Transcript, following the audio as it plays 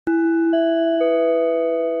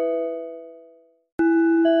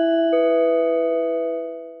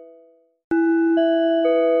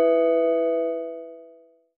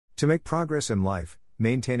To make progress in life,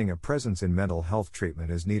 maintaining a presence in mental health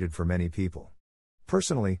treatment is needed for many people.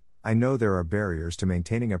 Personally, I know there are barriers to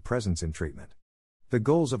maintaining a presence in treatment. The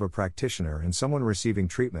goals of a practitioner and someone receiving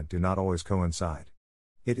treatment do not always coincide.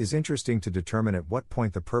 It is interesting to determine at what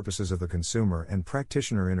point the purposes of the consumer and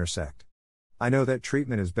practitioner intersect. I know that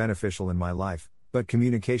treatment is beneficial in my life, but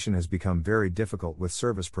communication has become very difficult with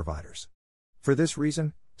service providers. For this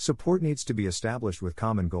reason, support needs to be established with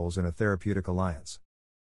common goals in a therapeutic alliance.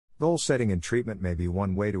 Goal setting in treatment may be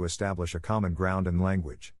one way to establish a common ground and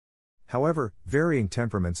language. However, varying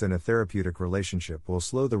temperaments in a therapeutic relationship will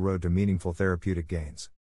slow the road to meaningful therapeutic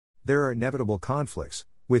gains. There are inevitable conflicts,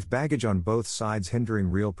 with baggage on both sides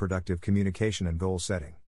hindering real productive communication and goal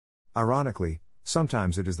setting. Ironically,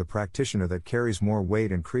 sometimes it is the practitioner that carries more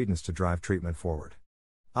weight and credence to drive treatment forward.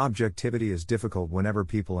 Objectivity is difficult whenever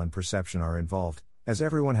people and perception are involved, as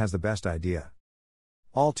everyone has the best idea.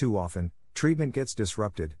 All too often, treatment gets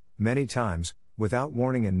disrupted, many times, without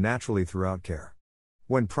warning and naturally throughout care.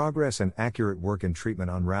 When progress and accurate work in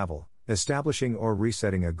treatment unravel, establishing or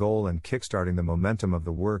resetting a goal and kickstarting the momentum of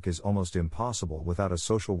the work is almost impossible without a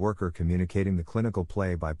social worker communicating the clinical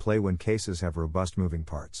play-by-play when cases have robust moving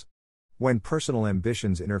parts. When personal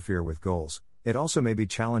ambitions interfere with goals, it also may be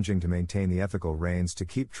challenging to maintain the ethical reins to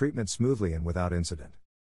keep treatment smoothly and without incident.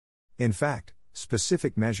 In fact,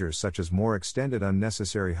 specific measures such as more extended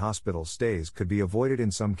unnecessary hospital stays could be avoided in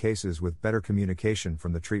some cases with better communication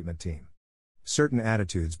from the treatment team. Certain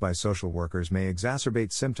attitudes by social workers may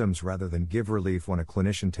exacerbate symptoms rather than give relief when a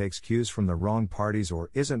clinician takes cues from the wrong parties or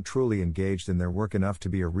isn't truly engaged in their work enough to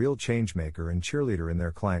be a real changemaker and cheerleader in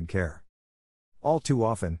their client care. All too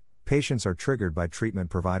often, patients are triggered by treatment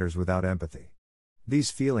providers without empathy.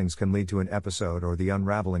 These feelings can lead to an episode or the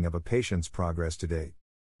unraveling of a patient's progress to date.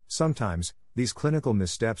 Sometimes, these clinical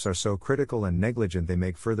missteps are so critical and negligent they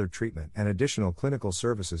make further treatment and additional clinical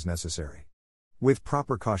services necessary. With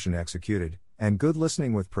proper caution executed, and good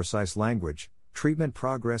listening with precise language, treatment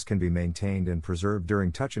progress can be maintained and preserved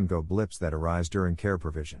during touch-and-go blips that arise during care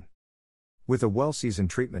provision. With a well-seasoned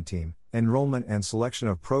treatment team, enrollment and selection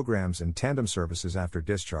of programs and tandem services after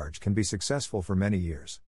discharge can be successful for many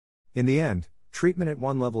years. In the end, treatment at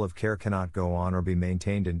one level of care cannot go on or be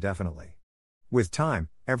maintained indefinitely. With time,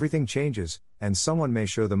 everything changes, and someone may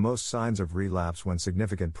show the most signs of relapse when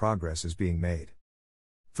significant progress is being made.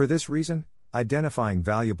 For this reason, identifying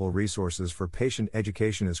valuable resources for patient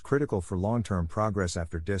education is critical for long-term progress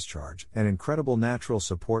after discharge and incredible natural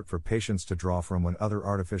support for patients to draw from when other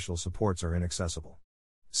artificial supports are inaccessible.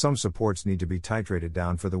 Some supports need to be titrated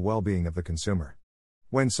down for the well-being of the consumer.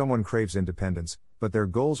 When someone craves independence, but their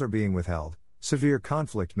goals are being withheld, severe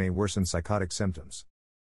conflict may worsen psychotic symptoms.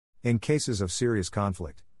 In cases of serious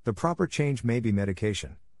conflict, the proper change may be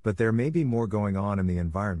medication, but there may be more going on in the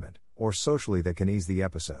environment, or socially that can ease the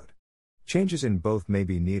episode. Changes in both may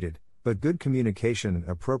be needed, but good communication and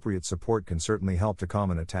appropriate support can certainly help to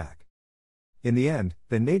calm an attack. In the end,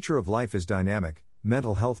 the nature of life is dynamic,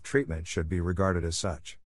 mental health treatment should be regarded as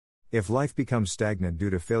such. If life becomes stagnant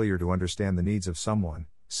due to failure to understand the needs of someone,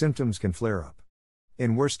 symptoms can flare up.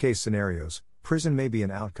 In worst-case scenarios, prison may be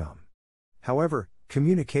an outcome. However,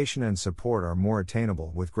 communication and support are more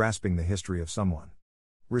attainable with grasping the history of someone.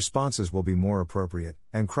 Responses will be more appropriate,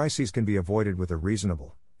 and crises can be avoided with a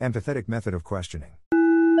reasonable, empathetic method of questioning.